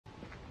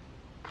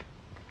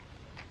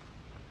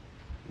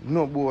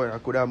No boy, I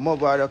could have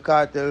mother the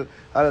cartel,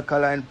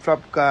 Alkaline,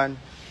 Popcorn,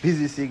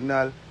 Busy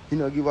Signal, you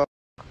know, give a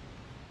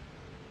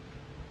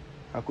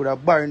I could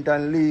have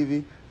Barrington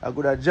Levy, I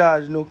could have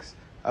George Nooks,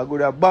 I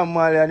could have Bam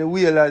Marley and the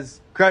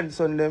Whalers,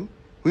 grandson them.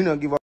 We don't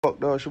give a fuck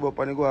though, show up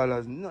on the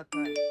Goalers.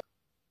 Nothing.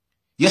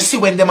 You see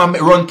when them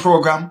run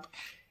program,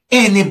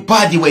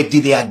 anybody where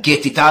did they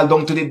get it, all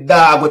down to the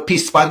dog with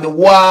piss on the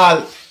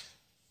wall,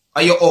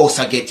 or you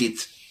also get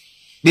it.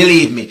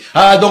 Believe me,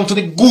 all down to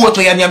the goat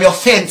where you have your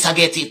fence, I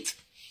get it.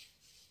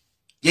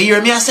 You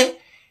hear me I say?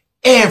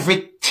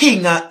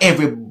 Everything and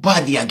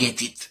everybody I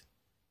get it.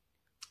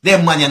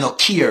 Them man you not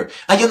care.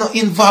 And you not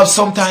involved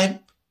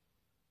sometime.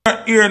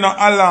 Hear no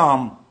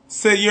alarm.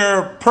 Say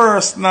your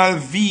personal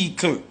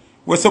vehicle.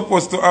 We're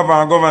supposed to have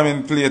a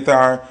government plate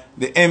or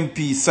the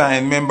MP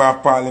sign, member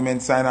of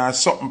parliament sign or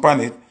something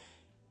on it.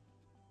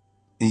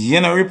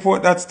 You know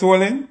report that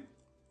stolen?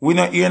 We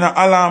not hear no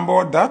alarm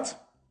about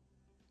that?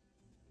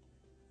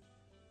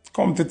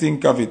 Come to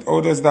think of it, how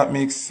does that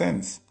make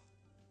sense?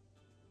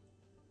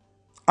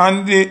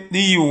 And the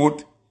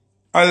youth,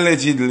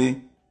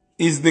 allegedly,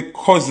 is the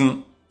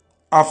cousin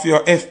of your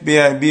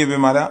FBI baby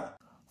mother.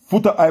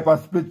 Footahype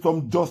has split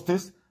some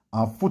justice,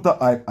 and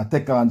Footahype has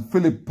taken on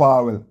Phillip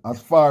Paulwell as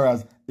far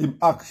as him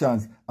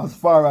actions, as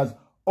far as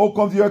how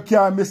come your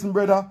car missing,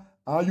 brother,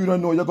 and you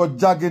don't know you got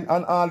jogging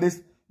and all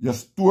this. Your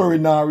story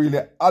now really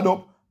add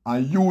up,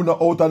 and you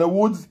not out of the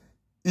woods,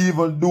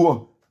 even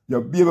though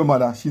your baby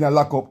mother, she not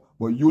lock up,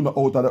 but you not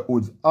out of the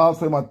woods.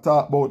 Also, I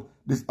talk about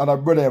this other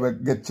brother will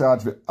get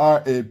charged with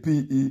RAPE.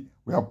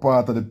 We are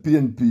part of the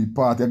PNP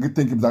party. I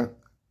think he's a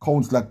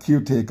councillor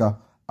caretaker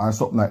or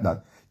something like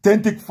that.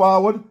 Tentic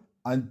forward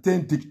and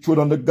Tentic throw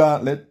on the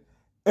gauntlet.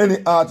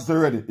 Any artist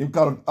already. Him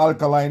call it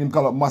Alkaline, him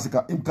call it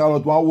Massacre, him call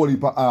it one whole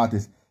heap of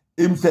artist.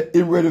 Him say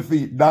him ready for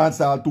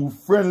dance all too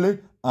friendly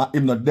and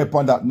him not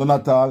depend that none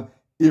at all.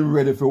 Him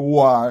ready for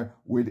war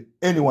with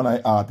any one of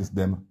the artists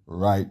them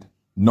right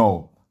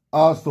now.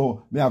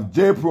 Also, we have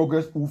J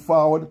Progress who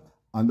forward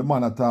and the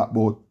man I talk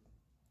about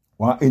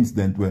one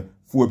incident where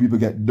 4 people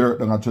get dirt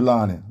down at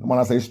Trelawney. The man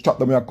I say, strap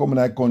them here coming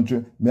in the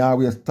country. Me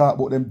always talk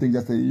about them things.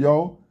 I say,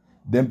 yo,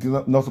 them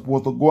things not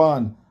supposed to go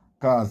on.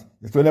 Because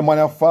it's when them man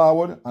are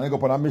forward and they go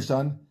up on a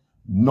mission,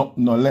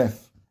 nothing no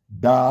left.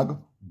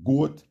 Dog,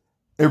 goat,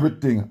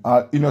 everything.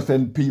 All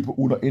innocent people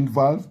who not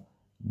involved,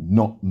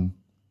 nothing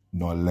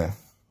no left.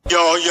 Yo,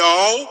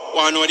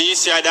 wanna know the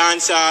Eastside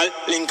dancehall?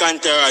 Lincoln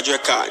Terrage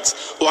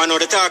Records. Wanna know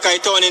the talk I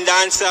turn in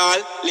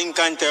dancehall?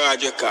 Lincoln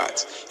Terrage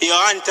Records. Your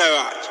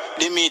entourage,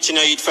 the meat you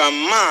know eat from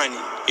money,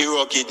 your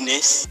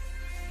ruggedness.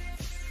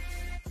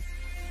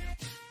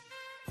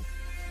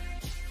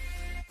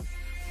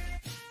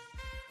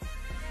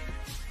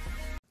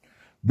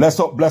 Bless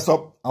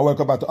up, and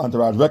welcome back to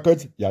Entourage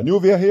Records. You're new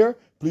over here,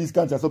 please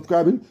consider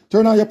subscribing.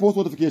 Turn on your post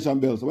notification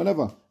bell, so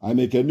whenever I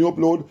make a new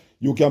upload,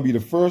 you can be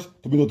the first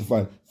to be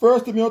notified.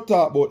 First thing I'll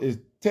talk about is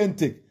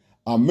Tentic.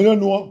 And I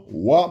don't know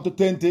what to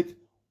Tentic,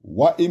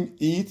 what him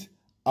eat,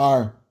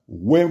 or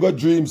when we got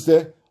dreams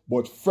say,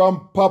 but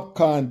from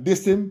Popcorn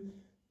this him,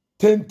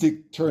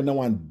 Tentic turn on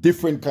one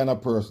different kind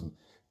of person.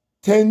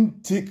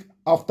 Tentic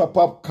after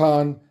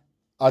Popcorn,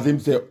 as him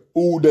say,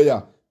 who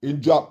there? He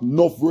drop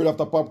enough word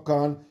after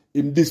Popcorn.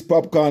 Him this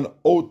Popcorn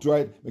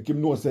outright, make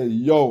him know say,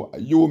 yo,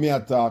 you me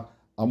attack,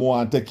 I'm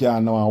want to take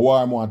care now and war,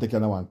 I'm want to take care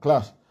now and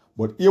clash.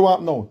 But you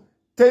want now,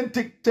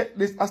 Tentic take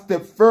this a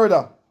step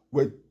further,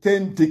 where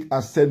Tentic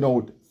has sent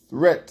out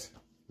threat,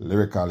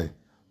 lyrically,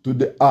 to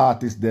the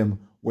artists them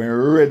when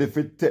ready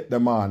to take the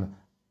man.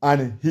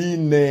 And he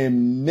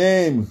named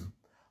names.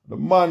 The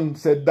man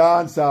said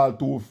dancehall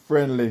too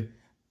friendly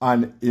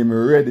and him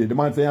ready. The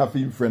man say I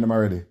feel friend him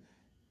already.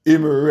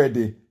 Him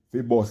ready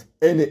to bust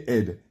any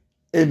head,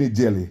 any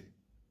jelly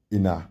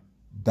in a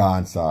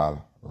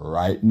dancehall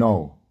right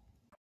now.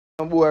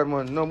 No boy,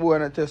 man. No boy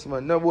in a test,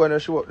 man. No boy in a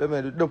show up them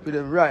and dump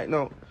them right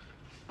now.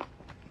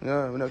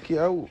 Yeah, we don't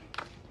care who.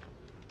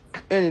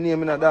 Any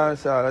name in a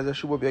dancehall, as a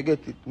show up, you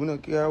get it. We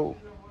don't care who.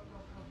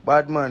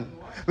 Bad man.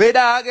 We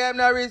dog them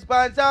no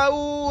response to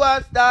who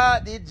has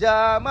start the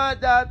drama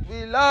that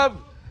we love.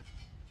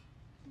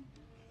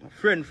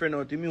 Friend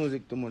out the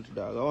music too much,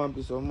 dog. I want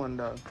to some man,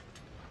 dog.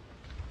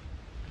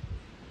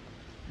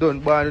 Don't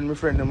born with my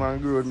friend them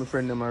and grow with my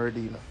friend them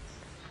already, you know.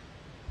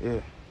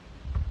 Yeah.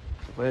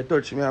 When you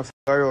touch me and f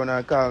around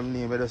and call me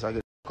name, I just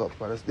get up.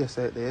 But that's this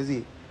right there, you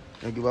see?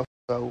 You give a f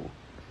who.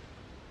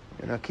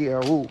 You don't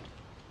care who.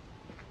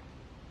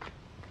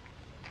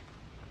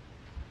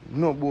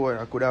 No boy,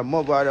 I could have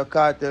mother the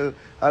cartel,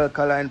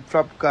 Alkaline,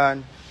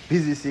 Popcorn,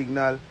 Busy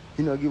Signal,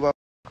 you know, give a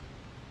f.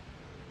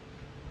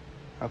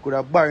 I could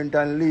have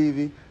Barrington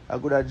Levy, I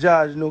could have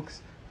George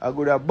Nooks, I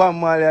could have Bam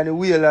Marley and the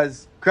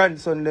Whalers,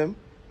 grandson them.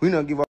 We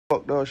don't give a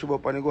fuck though, show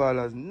up on the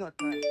Goalers.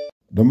 Nothing.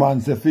 The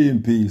man say feel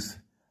in peace.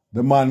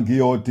 The man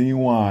give out in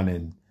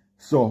warning.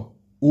 So,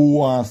 who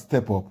wants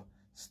step up?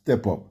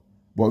 Step up.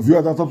 But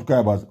viewers and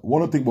subscribers,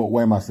 want to think about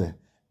what I say.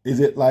 Is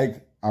it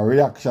like a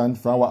reaction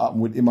from what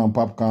happened with him and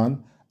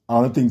Popcorn? I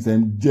don't think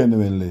him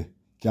genuinely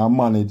can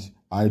manage,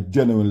 I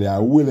genuinely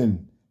are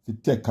willing to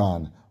take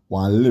on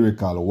one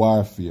lyrical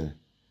warfare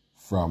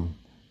from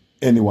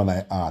any one of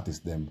the artists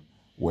them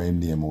where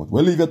him name out.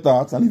 Well, leave your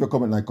thoughts and leave a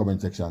comment in the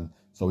comment section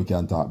so we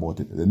can talk about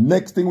it. The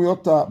next thing we will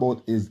talk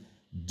about is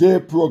J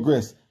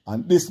Progress.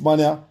 And this man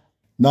here,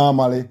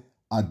 normally,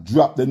 I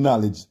drop the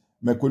knowledge,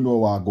 make we know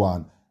what go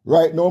on.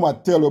 Right now, I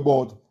tell you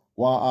about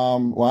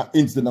one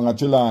incident in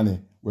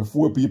Trelawny where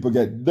 4 people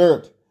get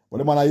dirt. But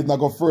the man I even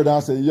go further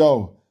and say,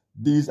 yo,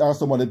 these are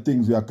some of the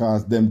things we are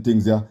cause them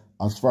things here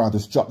as far as to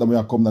strap them when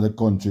you come to the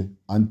country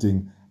and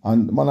thing.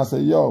 And the man I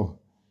say, yo,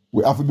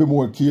 we have to be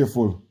more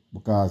careful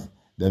because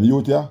them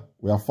youth here,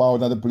 we are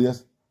found at the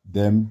place,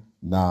 them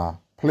nah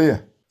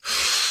play.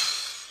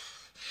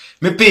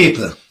 Me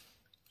people,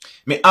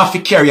 me have to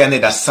carry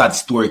another sad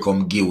story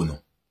come give you.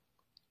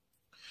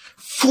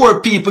 4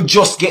 people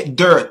just get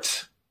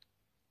dirt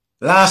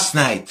last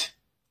night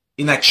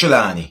in a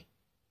Trelawny.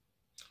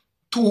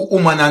 2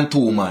 women and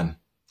 2 men.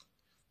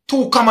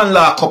 2 common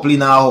law couple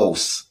in our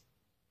house.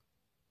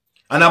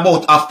 And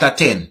about after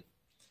 10,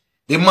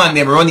 the man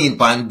them run in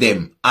pan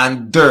them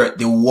and dirt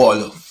the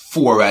wall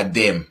 4 of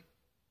them.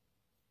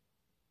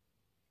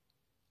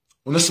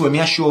 You know see what me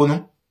a show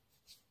no?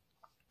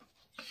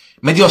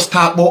 Me just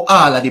talk about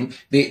all of them,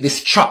 the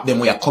strap them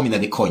where coming in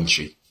the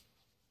country.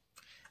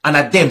 And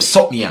at them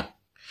suck me here.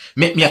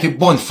 Make me have a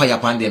bonfire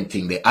upon them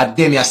thing there. At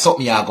them here suck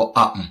me here go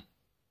happen.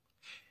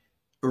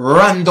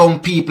 Random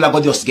people are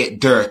going to just get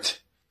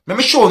dirt. Let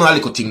me show you a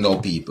little thing now,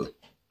 people.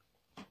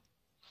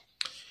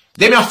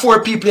 Them are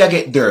 4 people that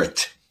get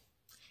dirt.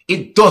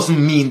 It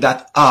doesn't mean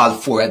that all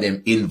 4 of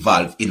them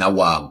involved in a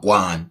war go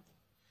on.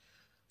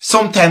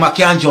 Sometimes I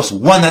can just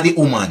one of the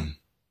woman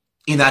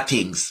in a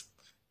things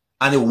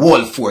and the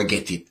whole 4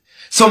 get it.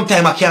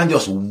 Sometimes I can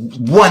just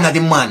one of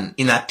the man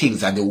in a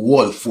things and the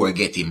whole 4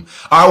 get him.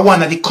 Or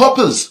one of the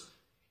couples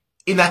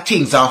in a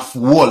things and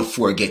whole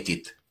 4 get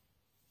it.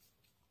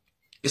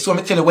 It's what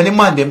I tell you, when the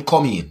man them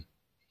come in,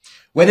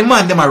 when the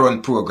man them a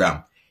run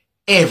program,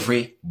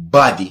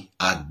 everybody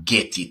a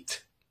get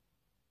it.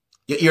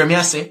 You hear me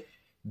I say?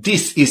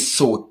 This is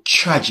so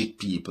tragic,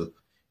 people.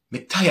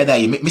 Me tired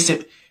of it. Me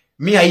say,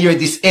 me I hear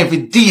this every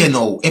day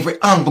now.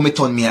 Every angle me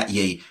turn me at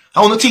ye.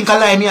 I wanna think a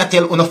lie me I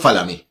tell you no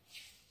follow me.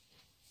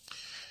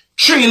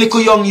 3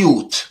 little young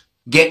youth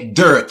get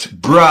dirt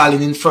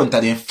brawling in front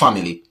of their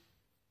family.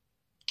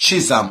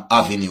 Chisholm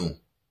Avenue.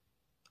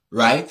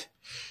 Right?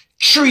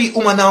 3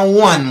 women and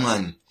 1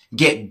 man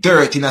get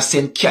dirt in a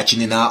St.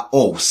 Catherine in our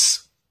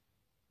house.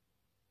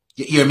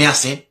 You hear me I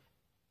say?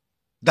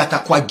 That a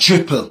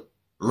quadruple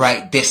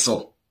right there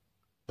so.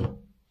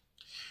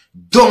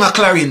 Down a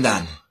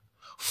Clarendon,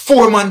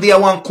 4 man there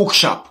 1 cook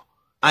shop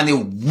and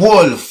the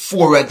whole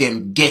 4 of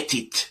them get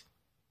it.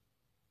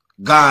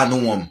 Gone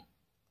home.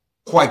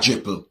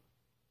 Quadruple.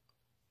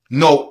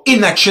 Now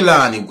in a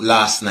Trelawny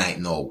last night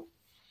now.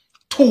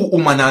 2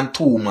 women and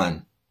 2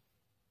 man.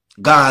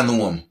 Gone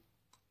home.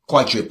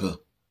 Quadruple.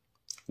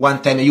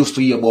 One time I used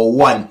to hear about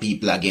 1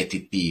 people a get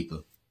it,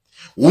 people.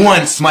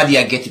 1 somebody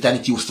a get it and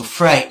it used to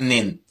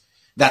frightening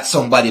that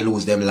somebody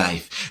lose them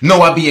life.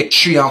 Now I be a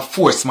 3 and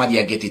 4 somebody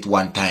a get it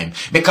 1 time.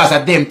 Because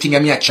of them thing I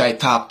me a try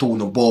talk to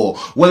no boy.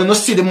 Well you know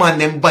see the man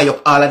them buy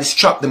up all of the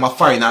strap them a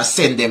foreign and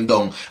send them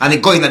down. And they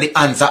go in at the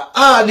hands of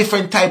all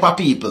different type of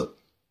people.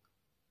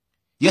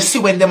 You see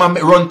when them a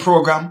run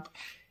program,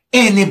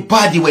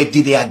 anybody where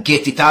did they a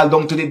get it all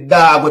down to the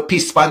dog with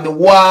piss on the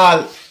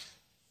wall.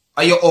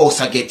 Or your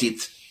house a get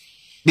it.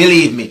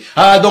 Believe me.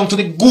 All down to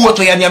the goat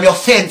where you have your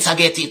fence a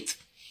get it.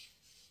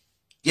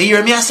 You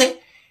hear me I say?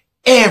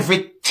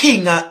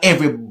 Everything and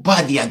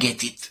everybody a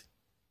get it.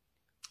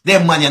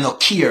 Them man you not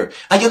care.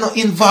 And you not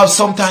involved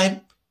sometime.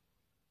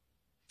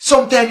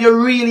 Sometimes you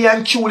really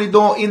and truly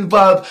don't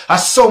involve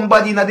as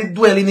somebody in the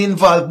dwelling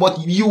involved,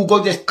 but you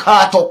go just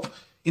caught up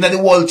in the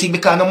whole thing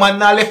because no man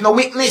now left no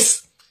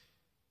witness.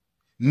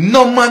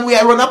 No man we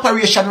are run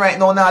operation right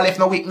now left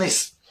no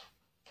witness.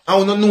 I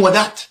wanna know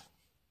that.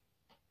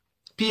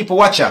 People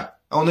watch her.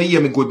 I wanna hear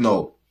me good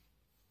now.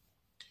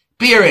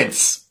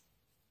 Parents.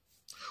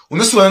 When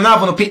you see when you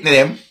have no picnic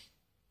them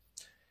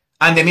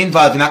and them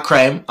involved in a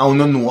crime, I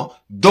wanna know,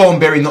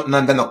 don't bury nothing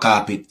under no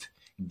carpet.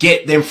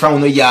 Get them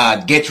from the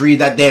yard, get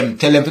rid of them,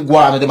 tell them to go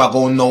on with them, I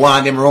go no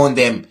one them run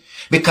them.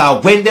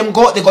 Because when them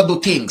go out, they go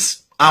do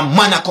things. And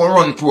man a can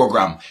run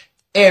program.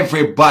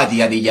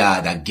 Everybody at the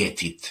yard a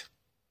get it.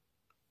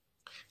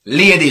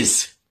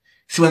 Ladies,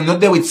 see when you're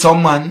there with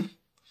some man,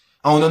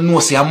 I wanna know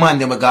say a man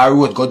them go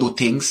road go do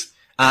things,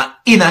 and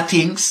inner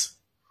things,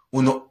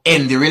 you know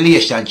end the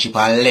relationship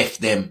and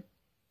left them.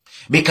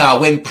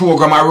 Because when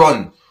program a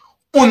run,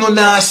 you know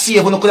not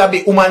save, you know could have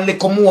be woman like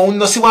come more, you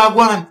know see what go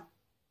on.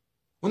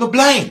 You know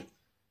blind.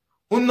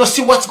 You know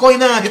see what's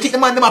going on. You think the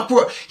man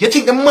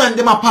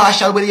them a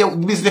partial whether you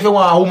business if you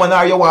want a woman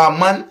or you want a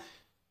man.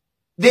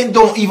 Then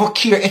don't even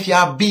care if you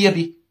have a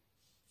baby.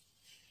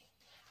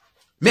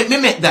 Make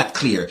me make that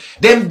clear.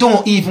 Them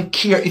don't even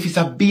care if it's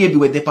a baby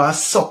where they are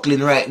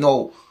suckling right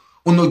now.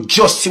 You know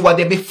just see what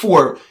they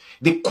before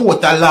the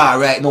court of law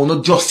right now. You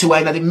know just see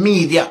what in the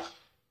media.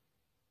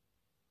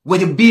 Where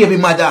the baby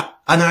mother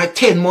and her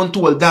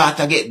 10-month-old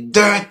daughter get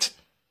dirt.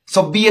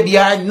 So baby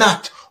or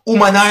not,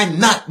 Woman are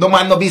not, no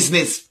man no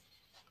business.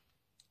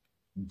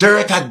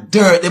 Dirt are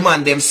dirt, the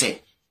man them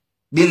say.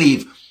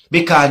 Believe.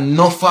 Because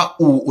no for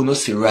who no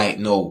see right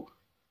now.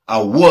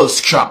 A wall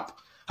scrap.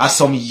 As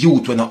some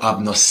youth when no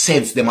have no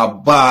sense. Them a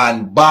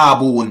born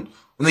baboon.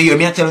 You know hear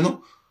me I tell you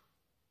no?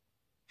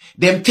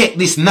 Them take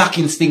this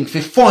knocking thing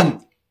for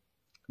fun.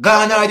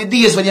 Gone are the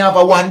days when you have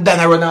a one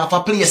done run off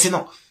a place, you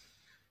know.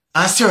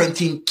 And certain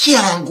thing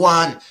can't go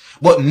on.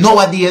 But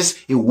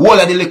nowadays, the whole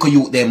of the little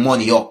youth, their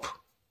money up.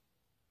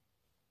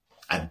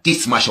 And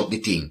this mash up the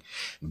thing.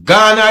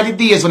 Gone are the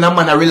days when a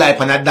man a rely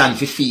upon a Dan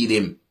to feed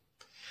him.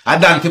 A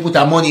Dan to put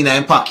a money in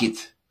his pocket.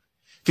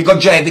 If he go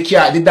drive the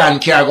car, the Dan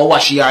car go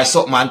wash it or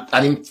something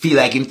and him feel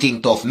like him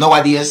think tough.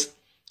 Nowadays,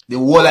 the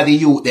whole of the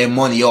youth, their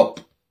money up.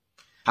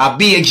 A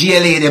be a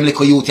GLA, them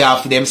little youth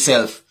have for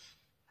themselves.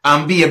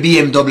 And be a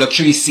BMW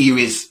 3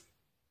 Series.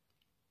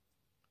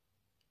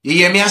 You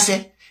hear me I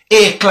say?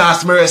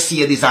 A-class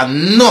Mercedes,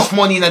 enough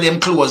money in them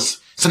clothes.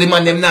 So the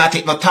man them not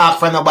take no talk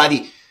from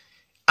nobody.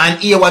 And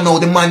here one now,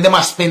 the man them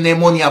a spend their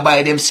money and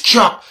buy them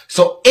strap.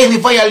 So any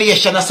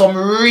violation of some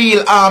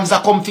real arms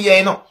that come for you,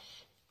 you know.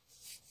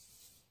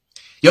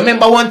 You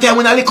remember one time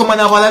when a little man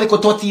have a little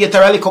 38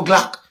 or a little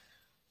Glock?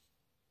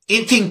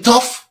 It think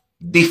tough?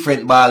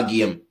 Different ball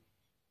game.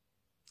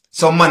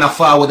 Some man a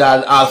forward,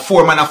 all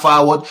 4 man a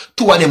forward,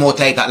 2 of them out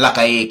tight at like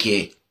a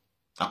AK.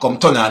 I come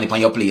turn on it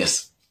on your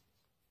place.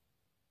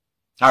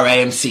 Or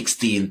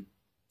M16.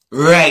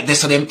 Right,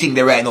 that's what them think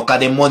they right now, cause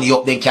them money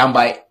up, they can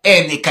buy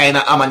any kind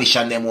of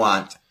ammunition them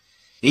want.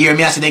 You hear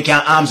me? I say they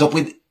can arms up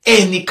with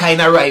any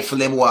kind of rifle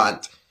them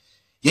want.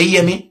 You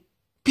hear me?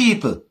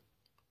 People.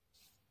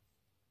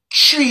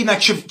 3 in a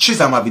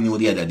Chisholm Avenue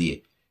the other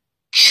day.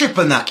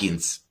 Triple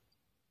knockings.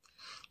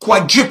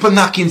 Quadruple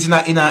knockings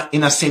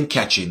in a St.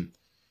 Catherine.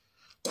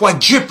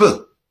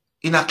 Quadruple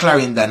in a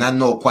Clarendon and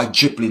now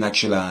quadruple in a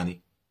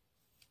Trelawney.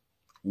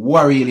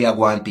 What really are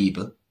going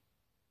people?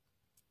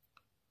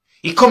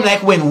 It come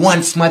like when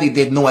one smarty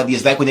dead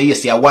nowadays, like when you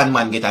see a one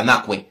man get a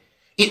knock way.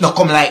 It not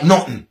come like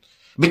nothing.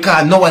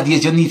 Because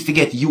nowadays you need to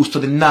get used to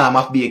the norm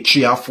of being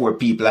 3 or 4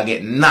 people and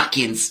get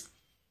knockings.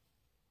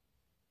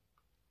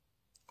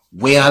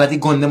 Where all of the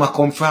gun them a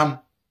come from?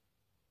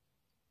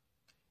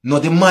 No,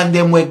 the man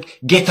them will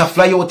get a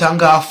fly out and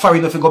go far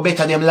enough to go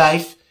better them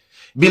life.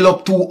 Build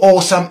up 2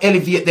 awesome,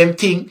 elevate them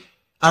thing.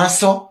 And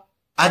so,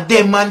 a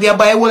them man they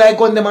buy all like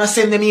gun them and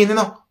send them in, you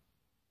know.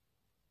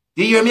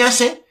 You hear me I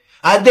say?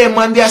 A them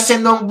man they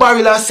send down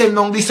barrel and send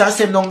down this and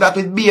send down that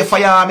with be a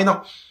firearm, you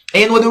know.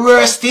 And you know the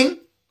worst thing?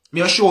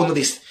 Me will show you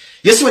this.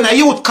 You see when a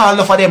youth call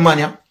enough for them man,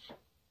 yeah?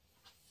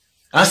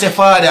 And say,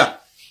 Father,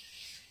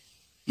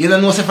 you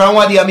don't know say from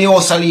what day I'm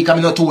house a leak and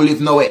I'm not too live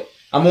nowhere.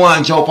 I'm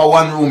one jump a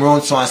one room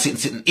round so and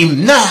sitting.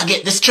 Him nah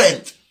get the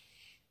strength.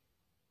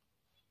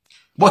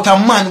 But a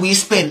man will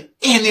spend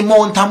any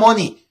amount of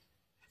money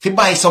to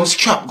buy some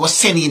strap, go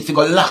send in to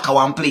go lock a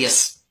one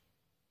place.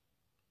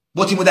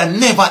 But he would have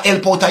never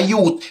help out a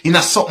youth in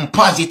a something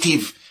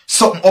positive,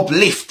 something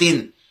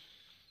uplifting.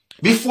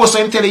 Before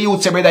so him tell the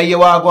youth, say, brother, you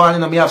want to go on, you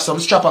know, me have some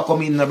strapper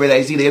come in, brother,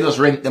 it's either you just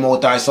rent them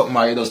out or something,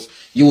 or you just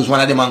use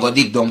one of them and go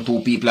dig down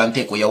 2 people and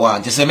take what you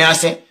want. You see me I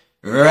say?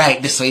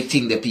 Right, this is how you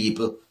think the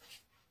people.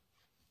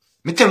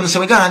 Me tell them, so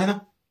we gone, you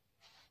know.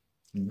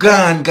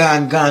 Gone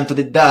to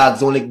the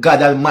dogs. Only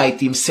God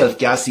Almighty himself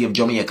can save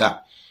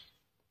Jamaica.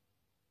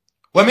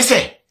 What me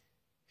say?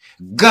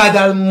 God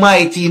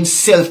Almighty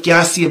himself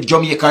can save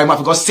Jamaica. He have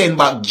to go send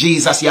back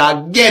Jesus here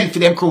again for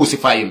them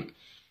crucify him.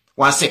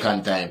 1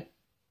 second time.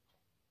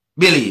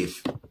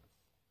 Believe.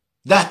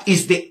 That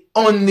is the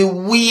only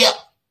way.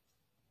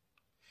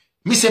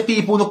 Me say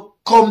people no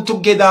come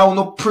together,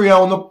 no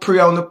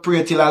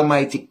pray till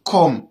Almighty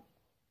come.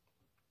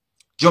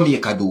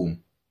 Jamaica doom.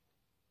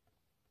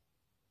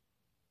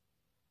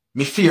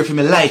 Me fear for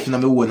my life in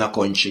my own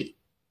country.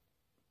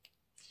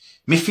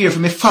 Me fear for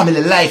my family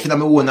life in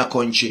my own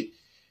country.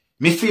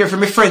 Me fear for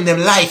my friend them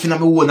life in my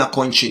own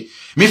country.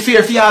 Me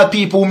fear for all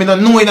people who me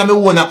don't know in my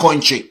own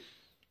country.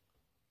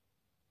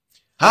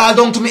 All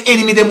down to me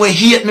enemy them will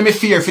hate me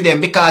fear for them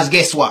because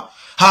guess what?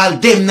 All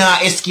them now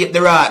escape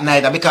the wrath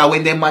neither because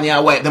when them money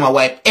are wipe, them a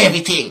wipe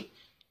everything.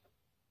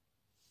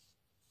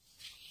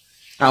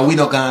 And we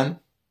not gone.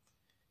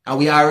 And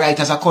we are right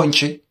as a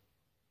country.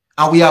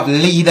 And we have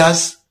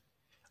leaders.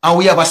 And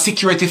we have a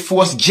security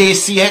force,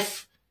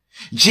 JCF,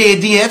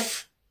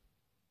 JDF.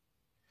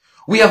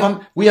 We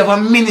have a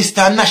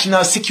minister of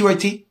national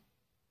security.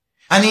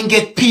 And he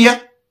get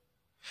paid.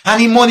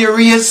 And he money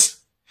raise.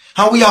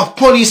 And we have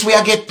police we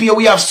get paid.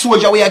 We have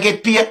soldier we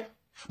get paid.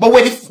 But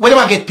what them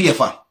I get paid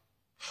for?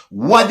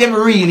 What them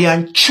really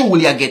and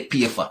truly I get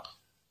paid for?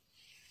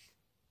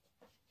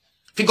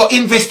 If you go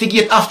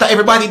investigate after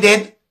everybody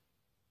dead.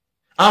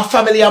 And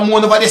family are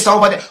mourn over this and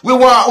over there. We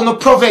want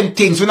to prevent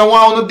things. We don't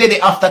want to do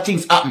it after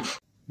things happen.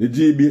 The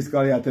G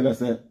basically tell us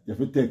that you have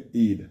to take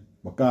heed.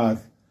 Because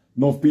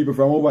enough people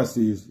from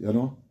overseas, you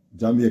know,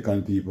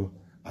 Jamaican people,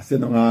 are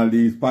sending all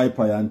these pipe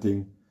and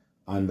things.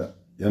 And,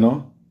 you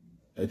know,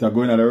 it's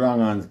going at the wrong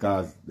hands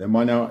because the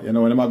money, you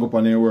know, when they go up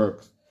on their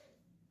works,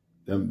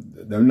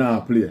 them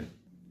not play.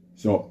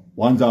 So,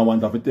 ones and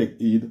ones have to take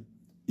heed.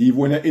 Even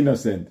when you're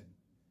innocent,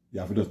 you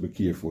have to just be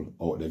careful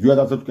out there. If you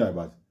are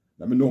subscribers,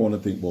 let me know what you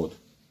think about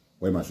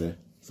what I say,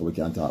 so we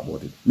can talk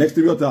about it. Next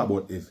thing we'll talk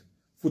about is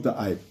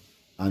Footahype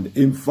and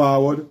him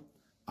forward,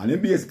 and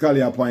him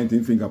basically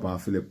pointing finger upon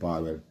Phillip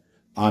Paulwell.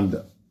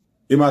 And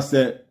he must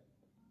say,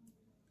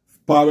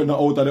 Paulwell not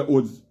out of the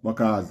woods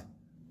because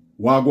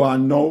what go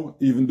on now,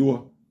 even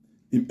though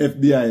him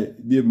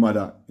FBI baby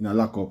mother in a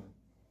lockup,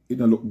 it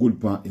don't look good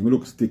for him, it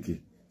look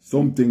sticky.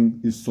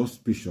 Something is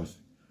suspicious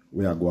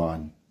we are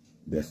going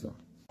there, sir.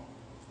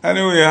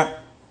 Anyway,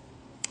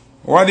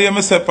 what do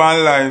you say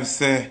on live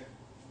say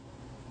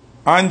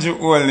Andrew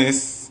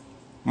Holness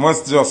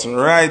must just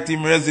write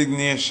him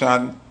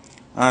resignation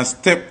and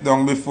step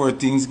down before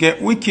things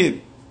get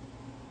wicked.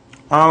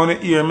 And when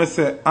you hear me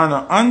say,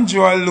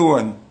 Andrew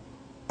alone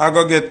I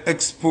go get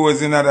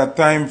exposed in that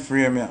time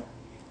frame here.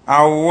 A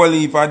whole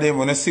heap of them,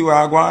 when you see what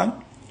I go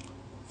on?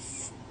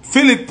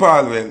 Phillip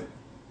Paulwell,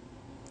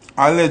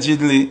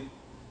 allegedly,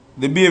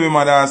 the baby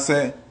mother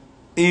say,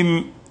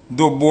 him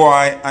do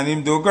boy and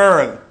him do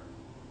girl.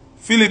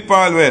 Phillip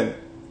Paulwell,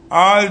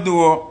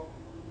 although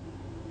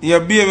your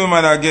baby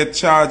mother get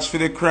charged for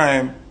the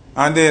crime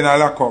and then a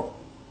lock up,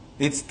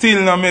 it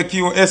still not make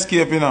you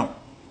escape, you know.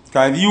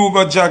 Because if you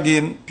go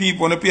jogging,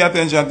 people don't pay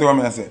attention to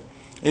what I say.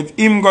 If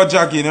him go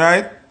jogging,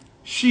 right,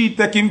 she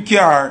take him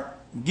car,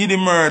 give the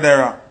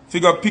murderer,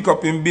 figure pick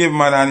up him baby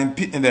mother and him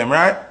pitting them,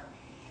 right?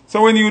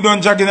 So when you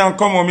done jogging and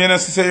come home, you know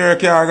say your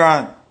car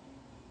gone.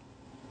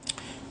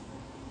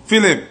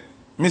 Phillip,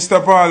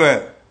 Mr.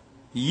 Paulwell,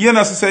 you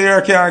know say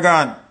your car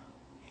gone.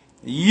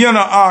 You know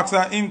ask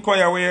and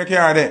inquire where your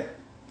car there.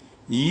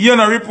 You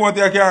know report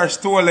your car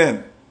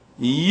stolen.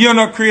 You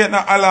know create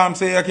no alarm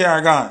say your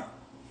car gone.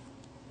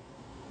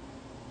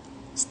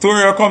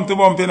 Story will come to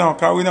bump you now,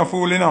 because we not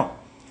fool you now.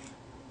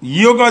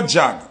 You go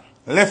jog,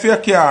 left your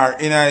car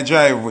in a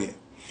driveway.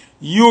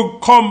 You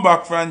come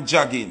back from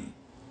jogging.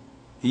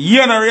 You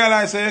don't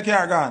realize that your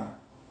car gone.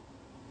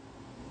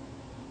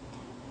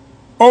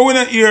 Or we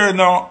not hear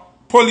no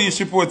police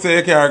report say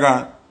your car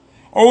gone.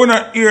 Or we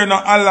not hear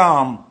no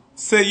alarm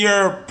say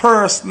your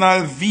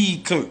personal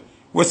vehicle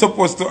was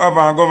supposed to have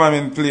a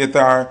government plate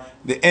or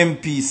the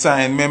MP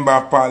sign, member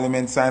of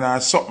parliament sign or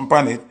something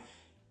on it.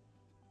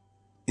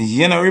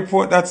 You know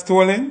report that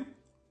stolen?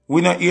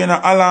 We not hear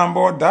no alarm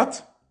about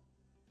that?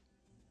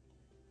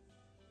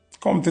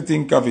 Come to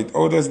think of it,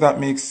 how does that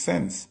make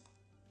sense?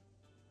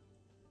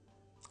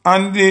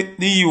 And the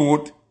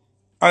youth,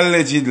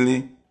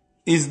 allegedly,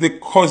 is the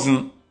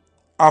cousin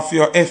of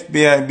your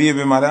FBI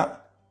baby mother.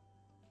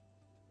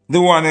 The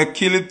one who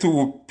killed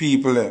two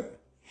people there.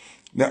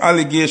 The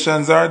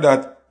allegations are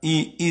that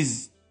he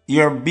is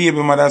your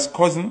baby mother's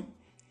cousin.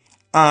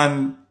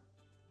 And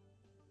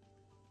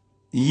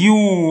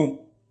you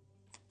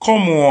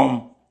come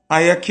home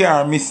and your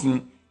car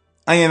missing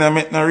and you don't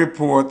make no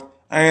report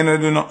and you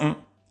don't do nothing.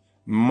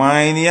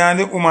 Mind you and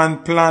the woman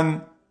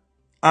plan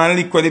and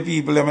liquor the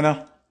people, you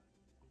know.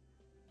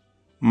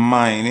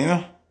 Mind, you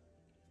know.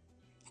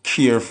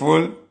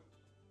 Careful.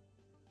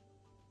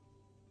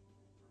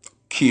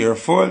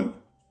 Careful.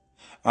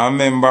 And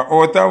remember,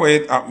 out of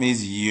where it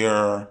happens is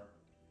your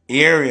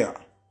area.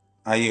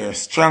 And your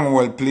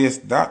stronghold place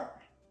that.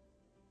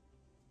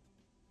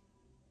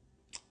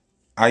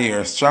 And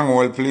your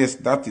stronghold place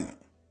that, you know.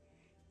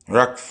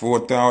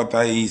 Rockford out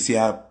of easy,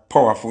 a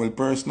powerful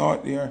person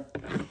out there.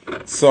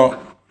 So,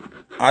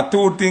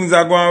 two things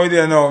are going with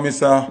you now,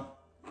 Mr.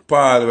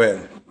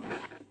 Paulwell.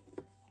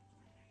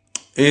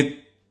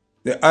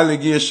 The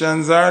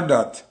allegations are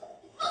that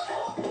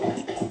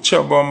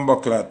Chobom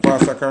Buckler,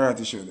 Pastor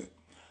Karate showed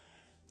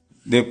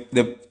it.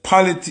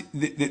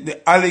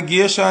 The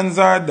allegations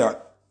are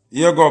that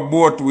you go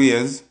both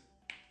ways,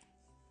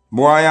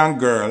 boy and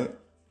girl,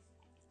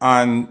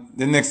 and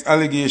the next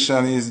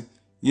allegation is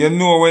you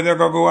know where they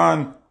go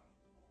on.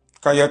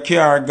 Because your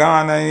car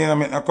gone and you don't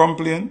make a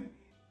complaint.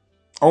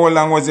 How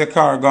long was your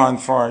car gone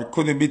for? It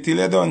couldn't be till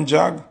you done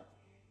jog.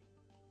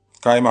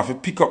 Because you have to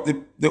pick up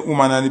the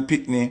woman and the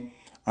picnic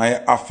and you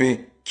have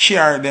to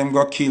carry them,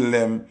 go kill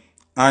them,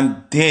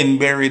 and then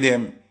bury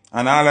them,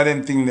 and all of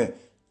them things there.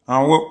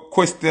 And what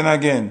question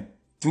again,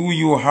 do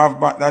you have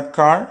back that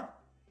car?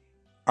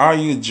 Are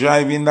you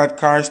driving that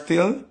car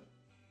still?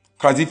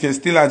 Because if you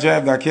still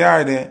drive that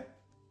car there,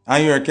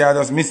 and your car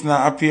just missing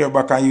and appear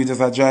back and you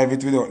just drive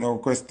it without no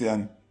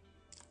question,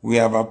 we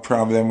have a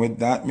problem with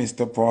that,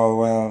 Mr.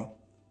 Paulwell.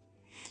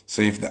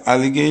 So if the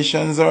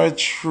allegations are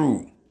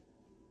true,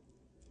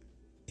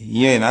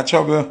 you're in a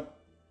trouble.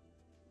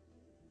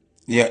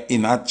 You're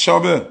in a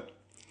trouble.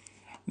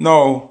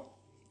 Now,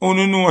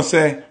 you know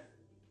say,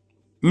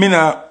 me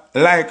not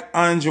like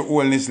Andrew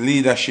Holness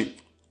leadership,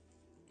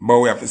 but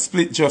we have to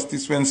split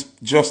justice when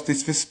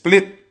justice is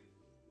split.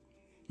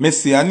 Me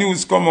see a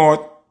news come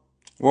out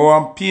where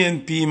one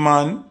PNP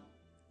man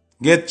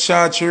get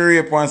charged for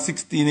rape on a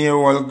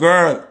 16-year-old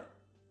girl.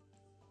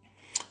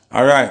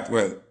 Alright,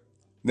 well,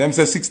 them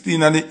say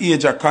 16 and the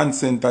age of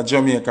consent at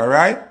Jamaica,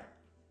 right?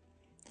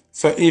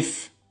 So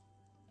if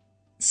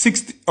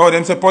 60,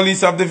 them say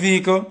police have the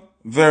vehicle,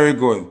 very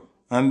good.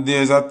 and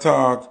there's a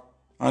talk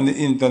on the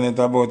internet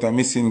about a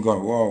missing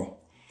gun. Wow.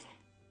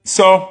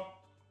 So,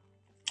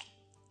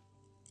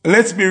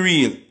 let's be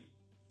real.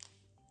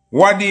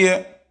 What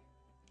day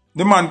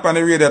the man on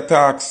the radio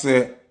talk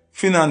say,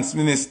 finance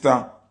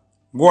minister,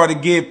 go to the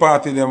gay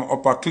party them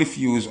up a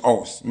Cliffview's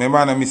house. Remember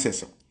I say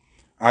so.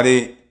 Are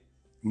the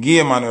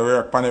gay man who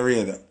work on the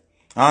radio.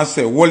 And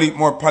say, whole it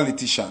more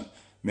politician.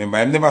 Remember,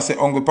 I never say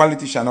only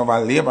politician over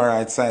labor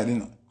right side, you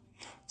know.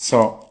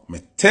 So,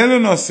 me tell you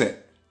no say,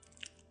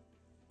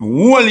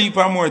 whole heap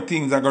of more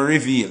things are going to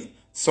reveal.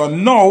 So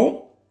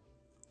now,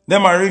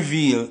 them are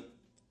reveal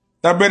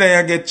that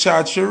brother you get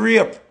charged for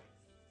rape.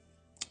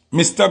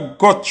 Mr.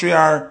 Guthrie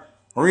or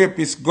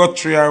rapist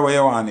Guthrie or where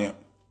you want here.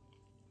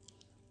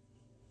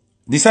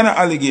 This is an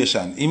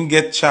allegation. Him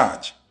get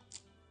charged.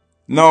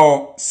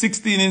 Now,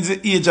 16 is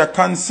the age of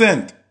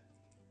consent.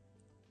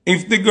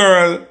 If the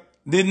girl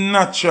did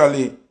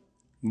naturally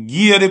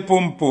give the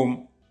pum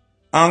pum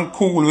and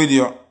cool with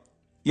you,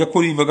 you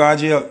could even go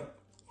to jail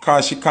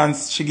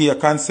because she gave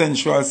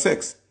consensual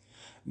sex.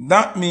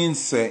 That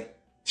means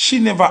she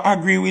never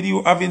agree with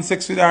you having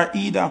sex with her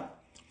either.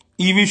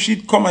 Even if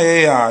she'd come at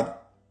your yard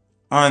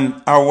and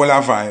her whole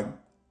vibe,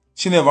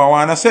 she never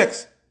want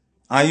sex.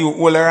 And you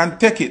hold her and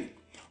take it.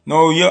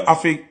 Now you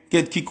have to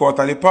get kicked out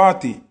of the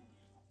party.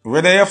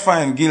 Whether you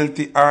find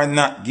guilty or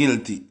not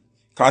guilty.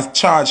 Because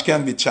charge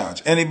can be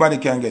charged. Anybody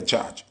can get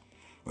charged.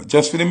 But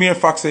just for the mere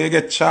fact that you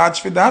get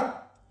charged for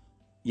that,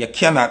 you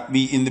cannot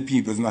be in the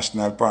People's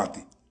National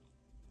Party.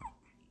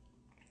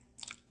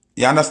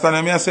 You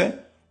understand what I say?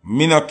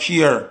 Me not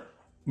care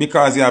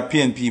because you are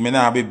PNP, me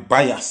not be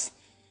biased.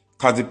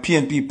 Because the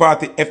PNP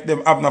party, if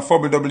them have no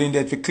fubble double in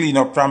there, if clean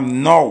up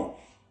from now.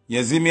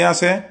 You see me I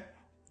say?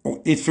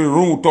 If you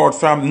root out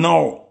from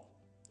now.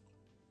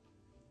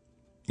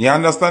 You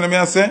understand what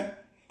I say?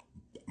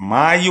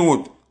 My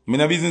youth, me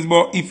no business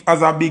about if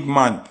as a big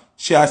man,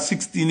 she has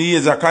 16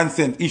 years of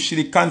consent. If she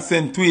did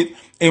consent to it,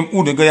 him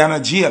would go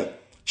in jail.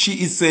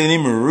 She is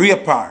saying him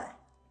rape her.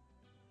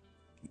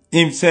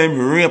 Him saying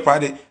rape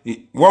her.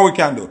 What we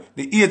can do?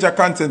 The age of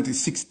consent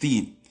is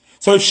 16.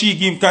 So if she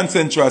give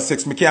consensual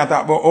sex, me can't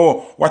talk about,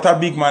 oh, what a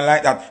big man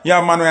like that. You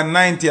have man who are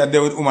 90 and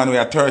there with woman who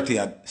are 30.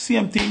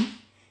 Same thing.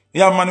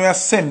 You have man who are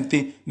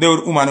 70, there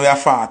with woman who are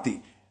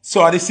 40.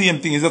 So the same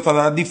thing is just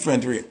at a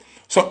different rate.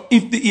 So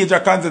if the age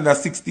of consent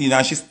is 16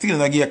 and she still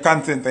not give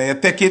consent and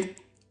you take it,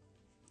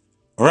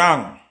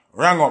 wrong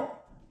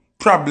up.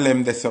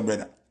 Problem this,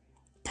 brother.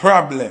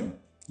 Problem.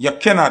 You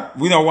cannot,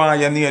 we don't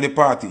want you near the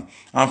party.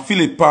 And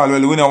Phillip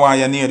Paulwell, we don't want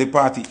you near the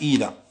party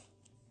either.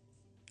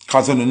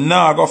 Because you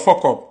now go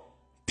fuck up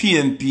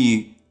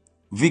PNP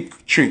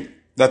victory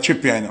that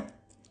trip here now.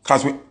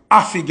 Because we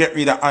have to get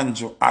rid of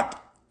Andrew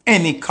at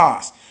any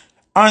cost.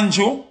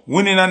 Andrew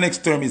winning the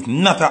next term is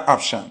not an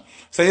option.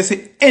 So you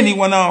see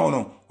anyone now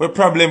where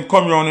problem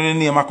come around in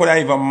the name, I could have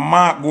even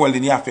mark gold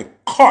and you have to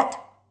cut.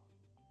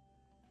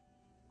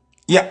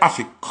 You have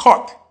to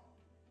cut.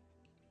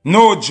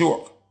 No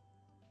joke.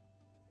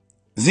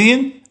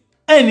 Zine,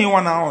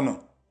 anyone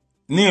now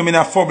name in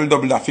a fubble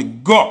double have to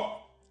go.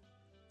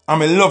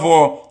 And I love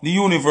how the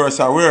universe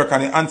at work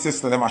and the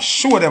ancestors them I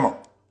show them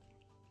up.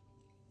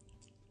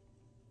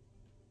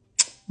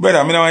 Brother,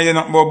 I don't want to hear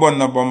nothing about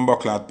no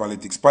bumbleclad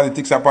politics.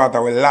 Politics are part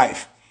of our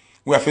life.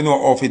 We have to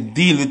know how to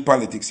deal with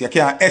politics. You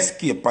can't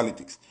escape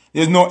politics.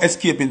 There's no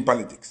escaping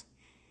politics.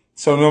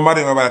 So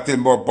nobody tell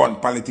about bun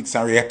politics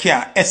and you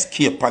can't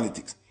escape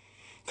politics.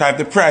 Because if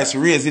the price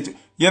raise it,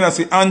 you know,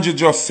 see, Andrew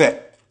just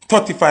said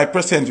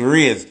 35%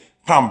 raise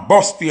from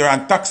bus fare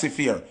and taxi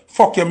fare.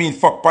 Fuck you mean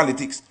fuck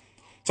politics.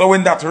 So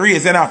when that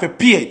raise, you have to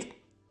pay it.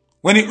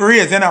 When it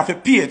raise, you have to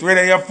pay it.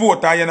 Whether you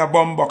vote or you not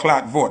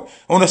bumbleclad vote.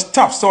 I want to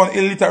stop sound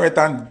illiterate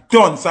and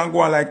dunce and go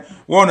on like,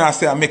 one I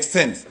say, makes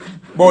sense.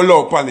 But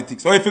love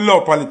politics. Or if you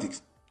love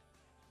politics,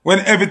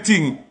 when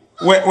everything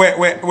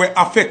where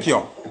affect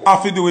you,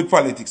 have to do with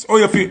politics. Or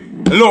if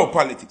you love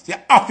politics, you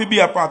have to be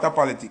a part of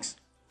politics.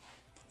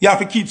 You have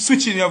to keep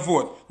switching your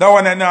vote. That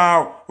one and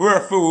now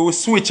work for, we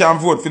switch and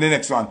vote for the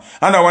next one.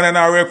 And that one and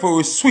now work for,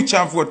 we switch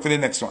and vote for the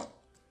next one.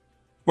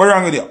 What's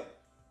wrong with you?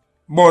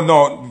 But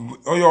no,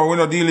 we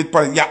don't deal with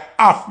politics. You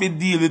have to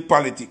deal with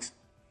politics.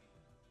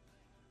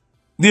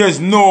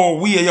 There's no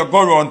way you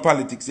go around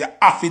politics. You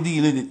have to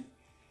deal with it.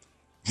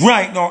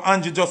 Right now,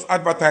 Andrew just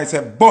advertised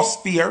a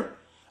bus fare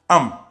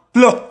and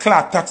blood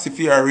clot taxi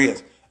fare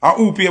raise. And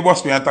who pay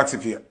bus fare and taxi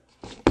fare?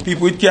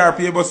 People with car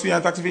pay bus fare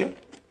and taxi fare?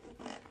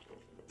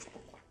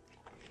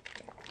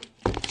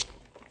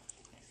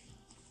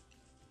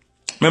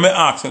 Let me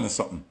ask you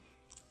something.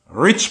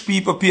 Rich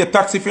people pay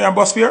taxi fare and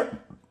bus fare?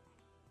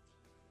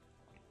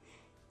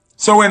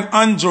 So when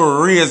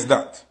Andrew raised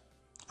that,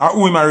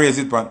 who am I raise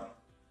it, man?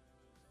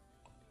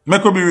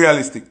 Make it be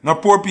realistic. Now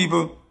poor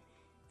people,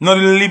 not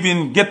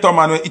living ghetto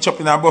man who each up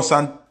in a bus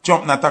and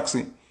jump in a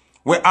taxi.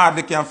 Where hard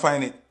they can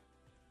find it.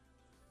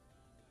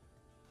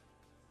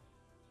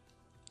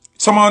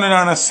 Someone in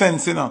a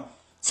sense, you know.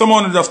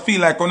 Someone who just feel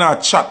like on a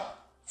chat.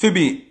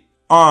 Phoebe,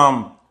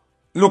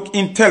 look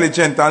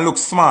intelligent and look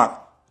smart.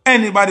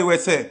 Anybody will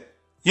say,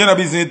 you're not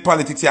busy with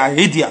politics, you're an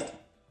idiot.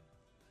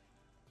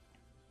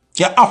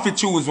 You have to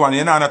choose one,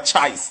 you not a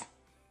choice.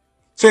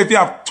 So if you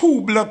have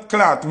two blood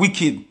clot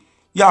wicked,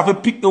 you have to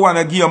pick the one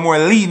that give you more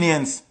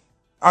lenience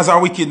as a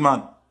wicked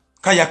man.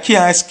 Because you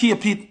can't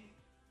escape it.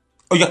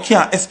 Or you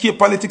can't escape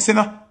politics, you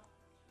know?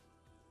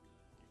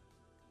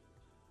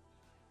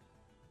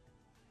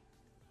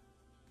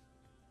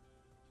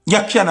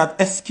 You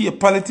cannot escape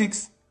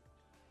politics.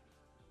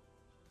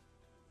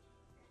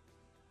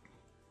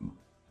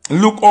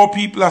 Look how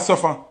people are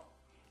suffering.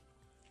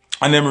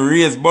 And them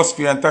raise bus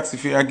fare and taxi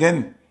fare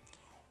again.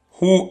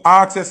 Who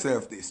asks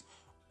yourself this?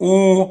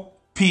 Who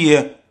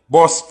pay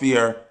bus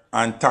fare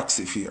and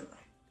taxi fare?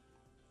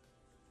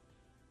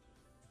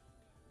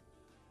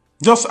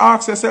 Just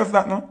ask yourself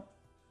that, no?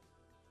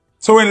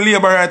 So when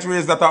Labour right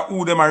raise that,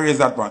 who them raise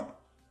that one?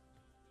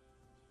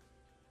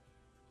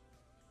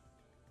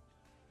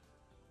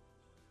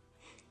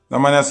 The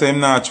man say him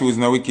not choose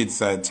no wicked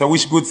side. So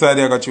which good side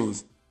they gonna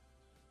choose?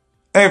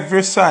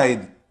 Every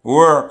side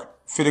work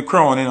for the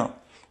crown, you know.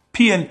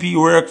 PNP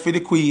work for the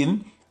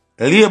Queen.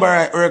 Labour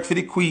right work for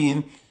the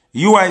Queen.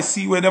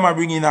 UIC where them are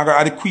bringing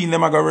the Queen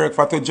them are gonna work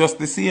for to just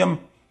the same.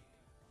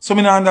 So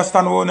me not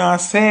understand what I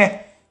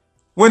say.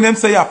 When them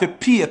say you have to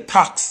pay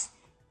tax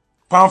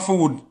on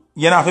food,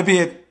 you don't have to pay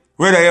it.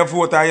 Whether you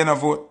vote or you don't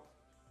vote.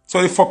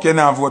 So the fuck you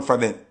not vote for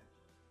them.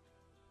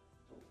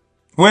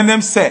 When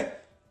them say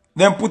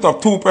them put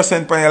up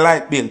 2% on your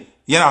light bill,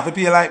 you don't have to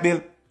pay your light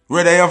bill.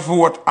 Whether you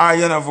vote or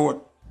you don't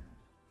vote.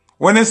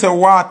 When they say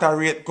water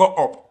rate go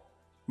up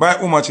by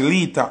how much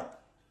liter,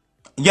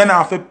 you don't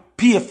have to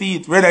pay for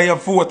it whether you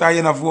vote or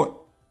you don't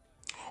vote.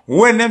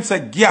 When them say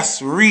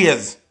gas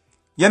raise,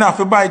 you don't have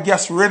to buy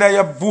gas whether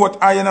you vote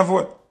or you don't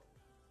vote.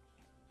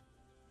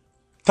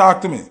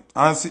 Talk to me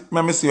and see,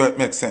 let me see how it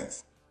makes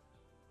sense.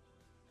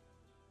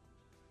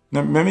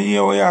 Let me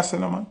hear what you're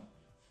saying, man.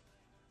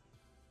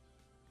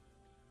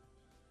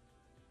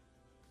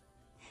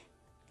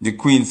 The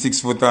Queen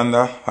 6 foot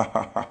under.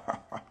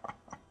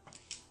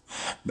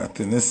 That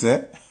thing is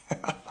say.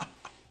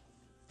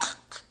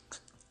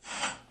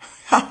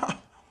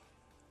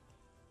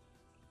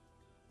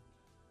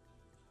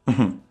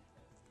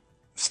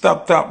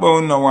 Stop talking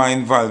about no one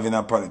involved in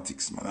a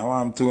politics, man. I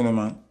want to know,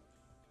 man.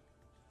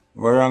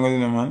 What wrong with you,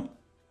 man?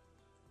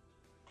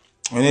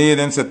 When you hear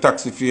them say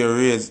taxi fare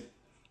raise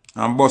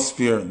and bus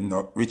fare,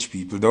 no, rich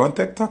people don't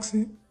take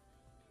taxi.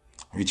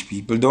 Rich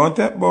people don't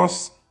take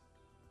bus.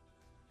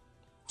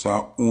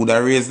 So who that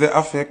raise the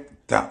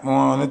effect? That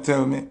more want to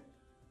tell me.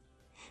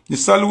 The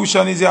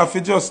solution is you have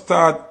to just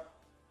start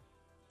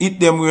hit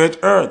them where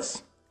it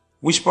hurts.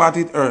 Which part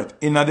it hurt?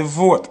 In the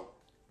vote.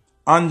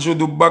 Andrew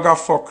do bag of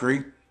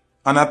fuckery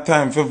and a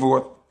time for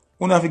vote.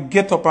 You have to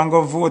get up and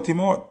go vote him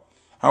out.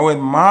 And when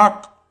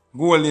Mark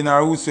Golding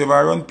or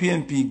whosoever run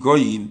PNP go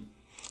in,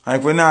 and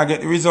if we not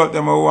get the result,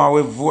 them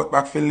want to vote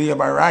back for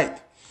Labour, right?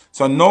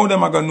 So now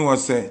them are going to know,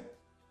 say,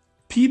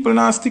 people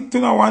now stick to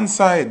no one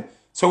side.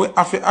 So we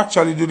have to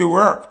actually do the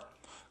work.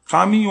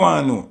 Because me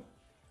want to know,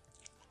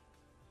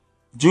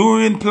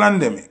 during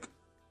pandemic,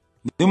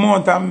 the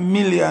amount of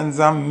millions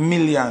and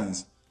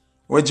millions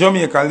where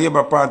Jamaica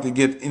Labour Party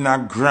get in a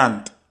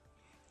grant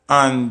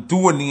and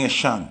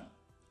donation,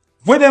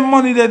 where the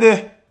money they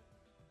there?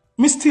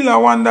 Me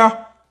still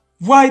wonder,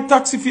 why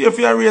taxi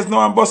fare raise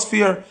now and bus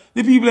fare?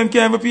 The people them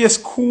can't even pay a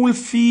school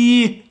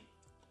fee.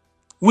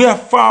 We are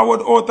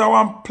forward out of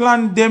one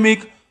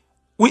pandemic.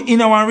 We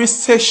in our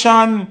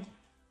recession.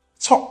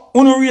 So,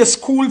 we raise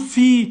school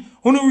fee,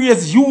 we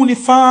raise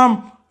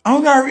uniform,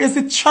 and we raise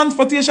the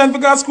transportation for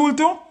go to school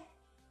too?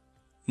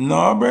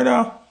 No,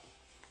 brother.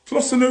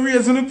 Plus, we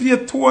raise, we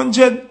pay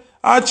 200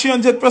 or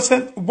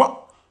 300%.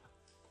 What?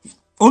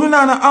 We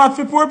not hard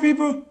for poor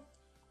people.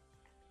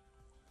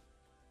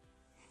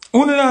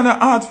 We not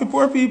hard for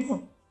poor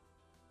people.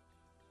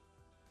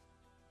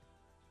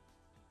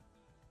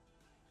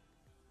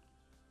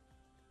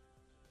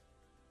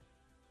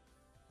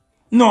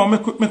 No,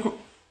 make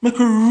it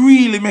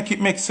really make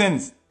it make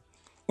sense.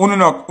 We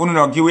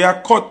not give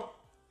a cut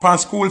pan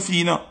school fee,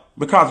 you know,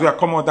 because we are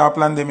come out of a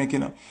pandemic, you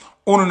know.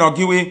 We not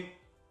give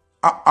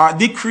a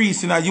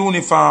decrease in a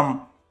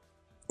uniform.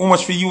 How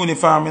much for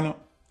uniform, you know?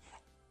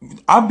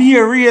 I be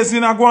a raise, you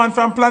know, going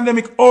from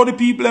pandemic. All the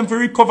people them for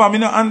recover, me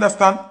not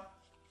understand.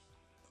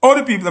 All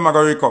the people them are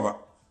going to recover.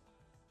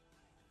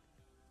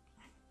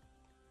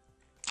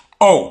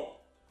 Oh,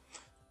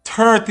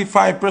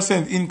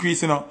 35%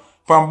 increase, you know,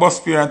 from bus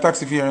fare and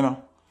taxi fare, you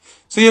know.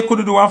 So you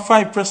could do a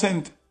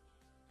 5%,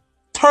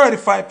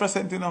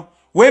 35%, you know.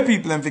 Where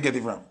people them forget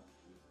it from?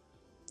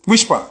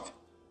 Which part?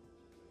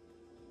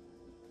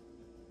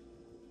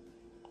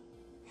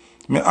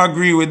 Me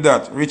agree with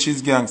that. Rich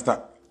is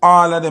gangster.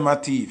 All of them are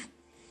thief.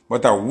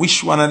 But I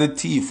wish one of the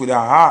thief with a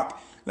heart.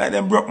 Like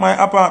them broke my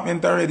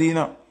apartment already, you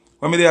know.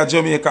 When me there at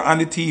Jamaica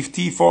and the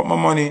thief out my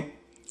money.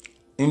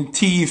 Him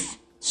thief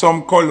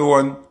some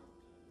cologne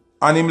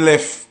and him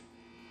left.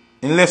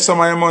 Him left some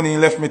of my money, he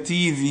left my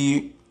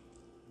TV.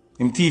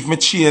 Him thief my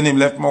chain, him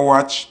left my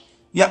watch.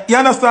 Yeah, you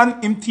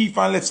understand? Him thief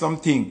and left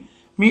something.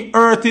 Me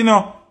hurt, you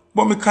know,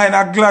 but me kind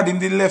of glad him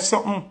did left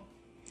something.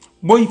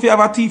 But if you have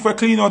a thief for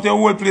clean out your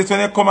whole place, when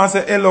they come and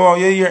say hello,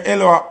 you hear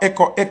hello,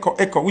 echo, echo,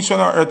 echo. Which one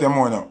hurt you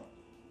more now?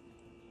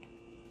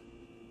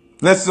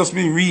 Let's just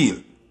be real.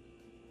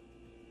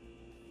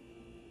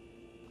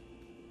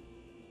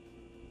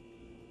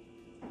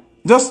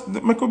 Just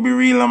make it be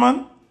real,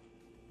 man.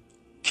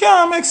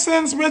 Can't make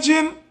sense,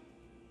 Bridging.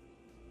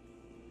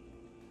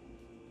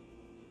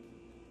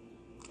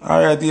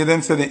 Alright, you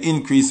them say the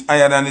increase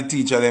higher than the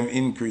teacher them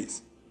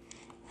increase.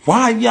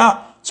 Why,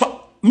 yeah?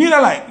 So, me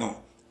not like no.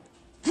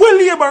 What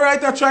labor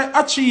writer try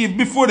achieve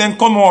before them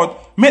come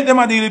out, make them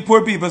a deal with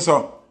poor people,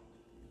 so.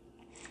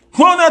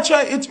 Why not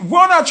try it?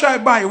 Why not try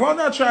buy? Why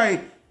not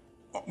try?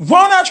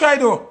 Why not try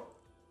though?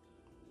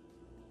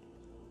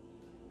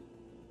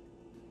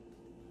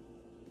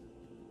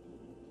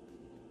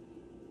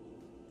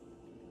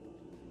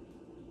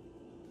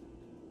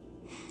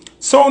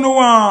 So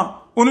no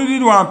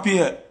did want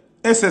pay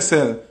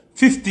SSL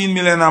 15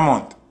 million a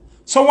month.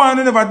 So why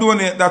you never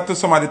donate that to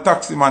some of the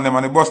taxi man them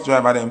and the bus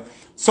driver them,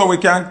 so we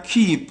can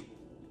keep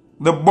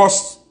the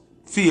bus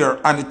fare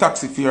and the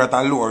taxi fare at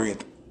a lower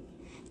rate.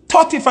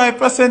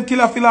 35%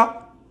 killer filler.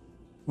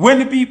 When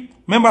the people,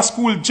 remember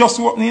school just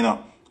opening, you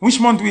know?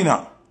 Which month we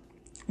now?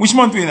 Which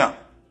month we now?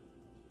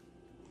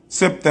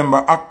 September,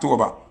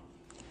 October.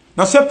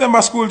 Now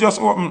September school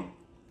just open.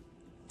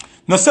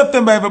 Now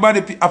September everybody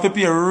have to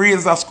pay a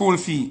raise a school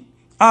fee.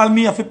 All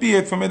me have to pay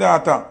it for my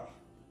daughter.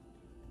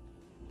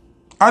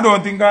 I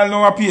don't think I'll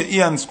know pay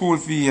Ian school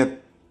fee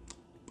yet.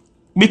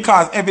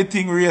 Because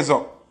everything raise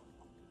up.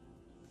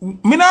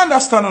 Me not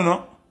understand, you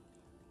know.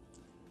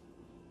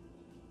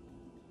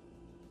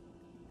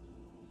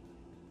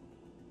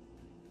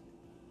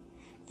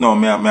 No,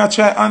 me I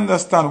try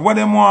understand what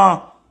them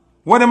want,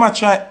 what them I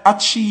try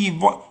achieve,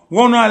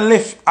 one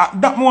left,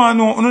 that one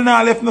no, one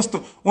not left no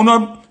stuff.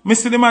 Me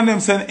see the man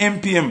them send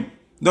MPM,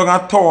 down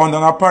a town,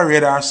 down a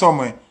parade or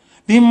somewhere.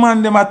 The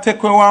man them a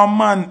take away one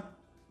man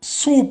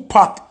soup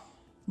pot,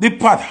 the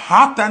pot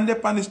hot and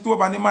they on the stove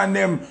and the man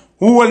them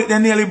hold it, they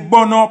nearly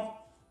burn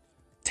up.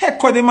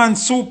 Take away the man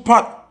soup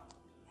pot.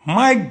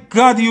 My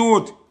God,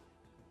 youth.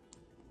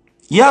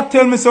 You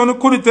tell me so you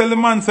could tell the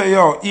man say,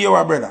 yo, here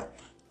brother.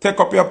 Take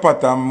up your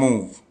pot and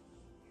move.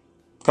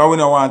 Because we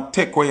don't want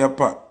to take away your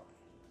pot.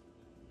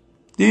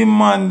 The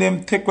man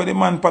them take away the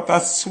man pot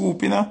of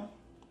soup, you know.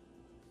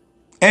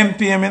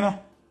 MPM, you know.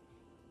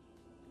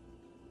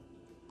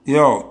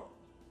 Yo,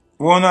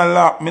 wanna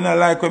laugh. Me not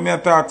like when me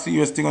talk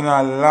serious thing,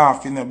 wanna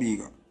laugh in a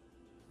bigger.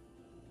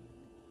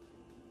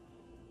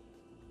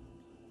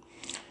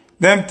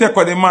 Them take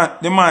away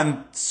the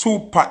man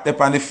soup pot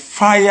upon the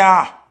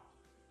fire.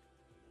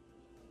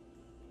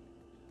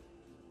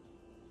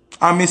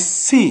 And me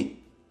see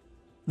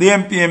the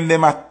MPM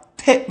them a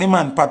take the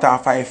man pot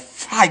off a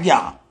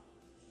fire.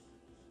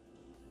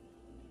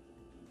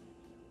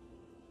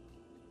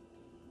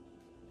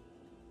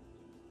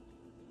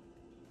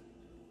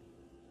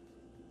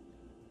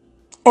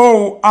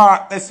 Oh,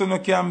 heartless you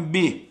can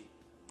be.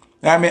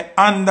 I may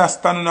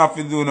understand enough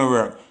to do no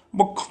work.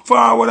 But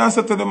forward and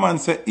say to the man,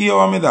 say, here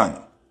what me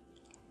done.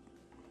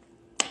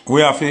 You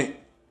have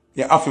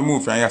to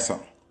move from your son.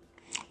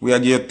 We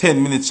have give you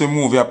 10 minutes to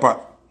move your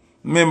pot.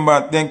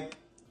 Remember, then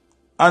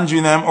Andrew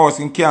in him house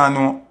in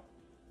Kiano.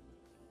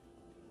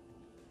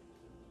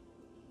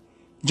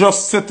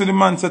 Just say to the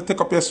man, say,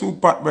 take up your soup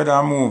pot, brother,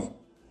 and move.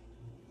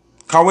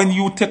 Because when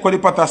you take out the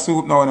pot of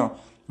soup now,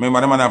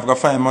 remember the man have to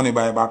find money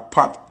buy back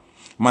pot.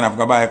 Man have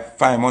to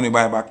find money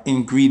buy back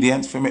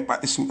ingredients for make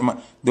back the soup.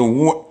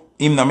 The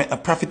him not make a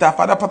profit off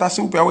of the pot of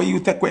soup where you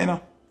take away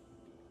now.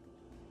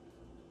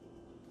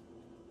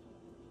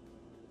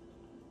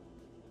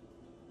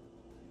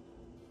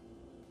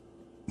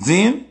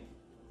 Zin?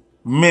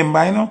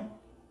 Remember, you know,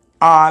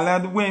 all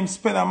of the way him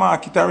spend a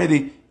market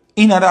already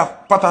in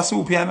that pot of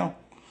soup, you know.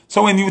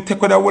 So when you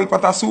take with the whole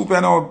pot of soup,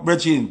 you know,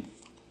 Bridging,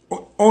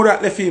 all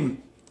that left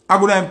him, I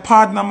go to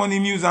partner money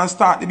muse and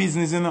start the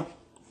business, you know.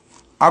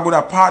 I go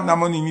to partner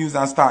money muse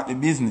and start the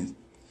business.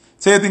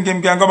 So you think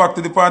him can go back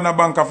to the partner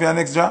bank for your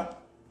next job?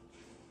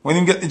 When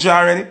him get the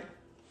job ready?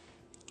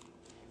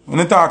 When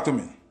you talk to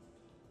me.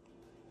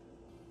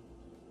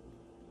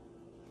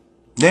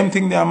 Them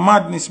think they are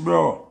madness,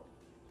 bro.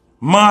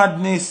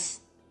 Madness.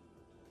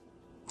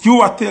 You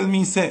are tell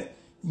me, say,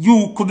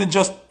 you couldn't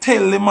just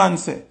tell the man,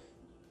 say,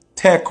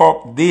 take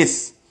up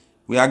this.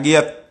 We are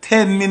get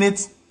 10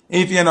 minutes.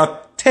 If you're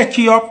not take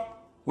you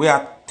up, we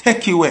are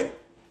take you away.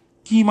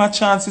 Give him a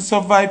chance to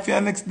survive for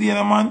your next day,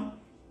 man.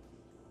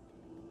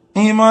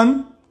 Hey,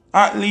 man.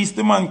 At least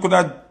the man could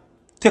have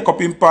take up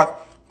him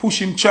pot,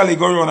 push him Charlie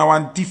go around a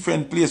one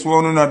different place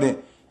one another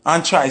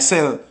and try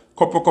sell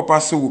cup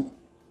of soup.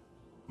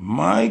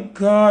 My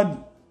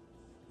God.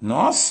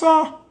 No,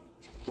 sir.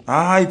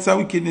 It's a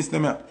wickedness,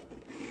 them.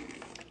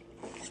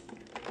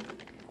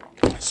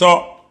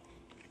 So,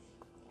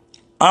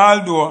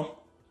 although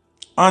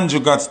Andrew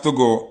got to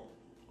go,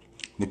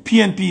 the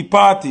PNP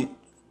party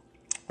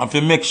have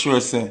to make sure,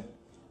 say,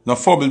 no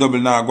fubble double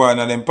now go on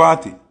at them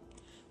party.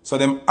 So,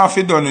 them have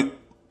to done it,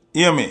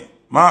 hear me,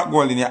 Mark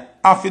Golding, you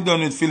have to done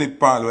with Phillip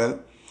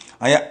Paulwell,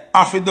 and you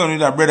have to done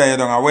with a brother you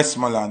down at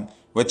Westmoreland,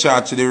 we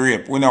charge the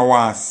rape. We don't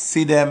want to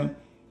see them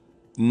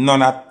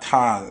none at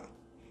all.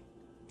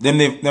 Them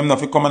not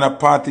fi come on a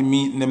party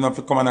meeting, them not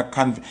fi come on a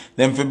conference,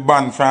 them fi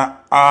ban from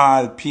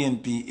all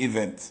PNP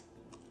events.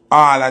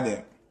 All of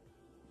them.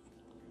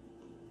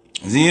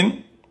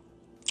 Zin?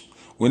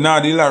 We now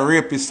deal a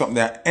rape is something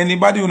that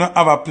anybody who not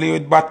have a play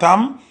with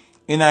bottom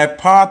in a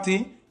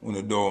party, who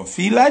don't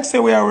feel like say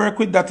we are work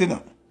with that, you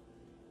know.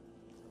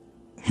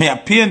 Me a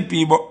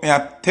PNP, but me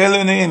a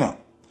telling you, you know.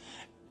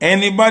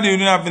 Anybody who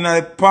don't have in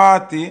a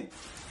party.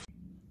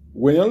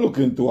 When you look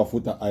into a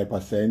Footahype, I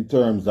say in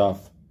terms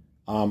of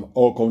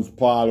how comes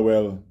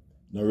Paulwell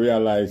no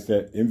realize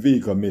that in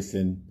vehicle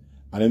missing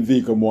and in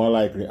vehicle more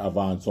likely have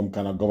on some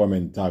kind of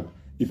government tag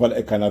if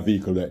a kind of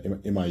vehicle that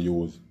he might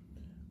use.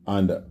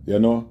 And you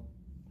know,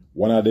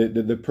 one of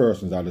the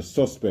persons or the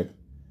suspect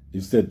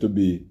is said to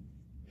be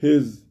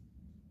his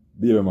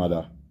baby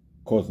mother,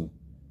 cousin,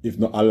 if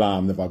no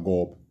alarm never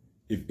go up,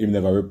 if him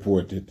never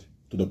report it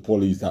to the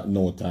police at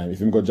no time, if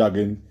him go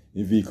jogging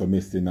in vehicle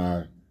missing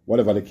or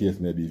whatever the case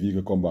may be,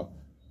 vehicle come back.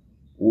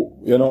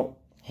 You know,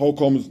 how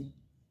comes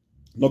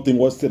nothing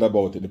was said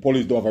about it? The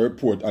police don't have a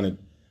report on it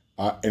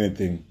or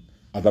anything,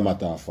 as a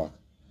matter of fact.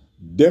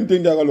 Them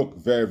things they're going to look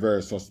very,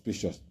 very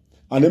suspicious.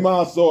 And them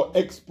also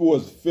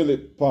exposed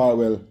Phillip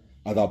Paulwell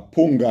as a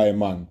pungai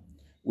man,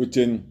 which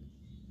in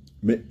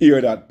me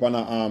hear that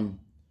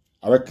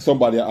I reckon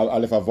somebody I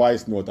left a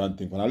voice note and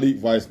think. When I leave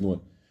voice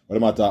note, what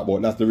am I talking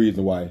about? That's the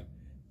reason why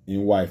his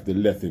wife they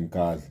left him,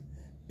 cause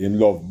him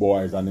love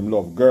boys and him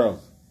love girls.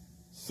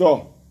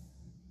 So,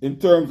 in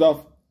terms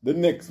of the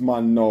next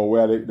man now,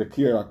 where the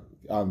care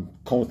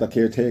counselor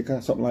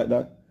caretaker, something like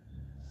that.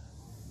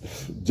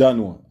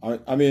 Jano.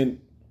 I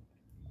mean,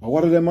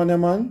 what are them on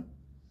them, man?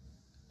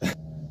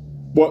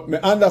 But me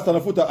understand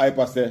the Footahype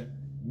I say,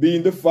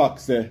 being the fact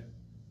say,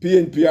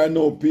 PNP or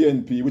no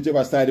PNP,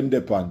 whichever side him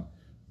depend,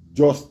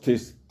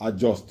 justice are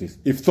justice.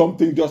 If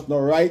something just not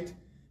right,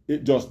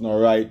 it just not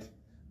right.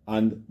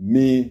 And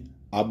me,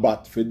 I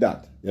bat for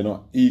that. You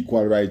know,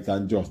 equal rights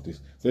and justice.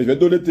 So if you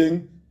do the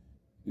thing,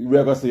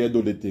 we're going to say you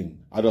do the thing.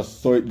 I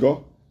just saw it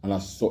go, and I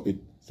saw it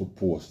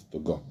supposed to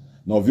go.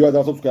 Now, viewers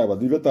and subscribers,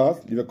 leave your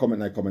thoughts, leave a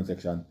comment in the comment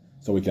section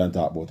so we can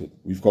talk about it.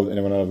 We've covered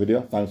another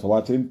video. Thanks for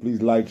watching.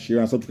 Please like, share,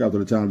 and subscribe to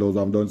the channel, those who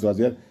haven't done so as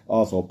yet.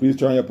 Also, please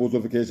turn on your post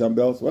notification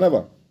bells.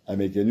 Whenever I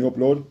make a new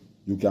upload,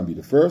 you can be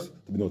the first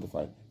to be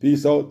notified.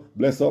 Peace out,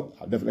 bless up.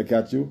 I'll definitely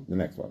catch you in the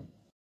next one.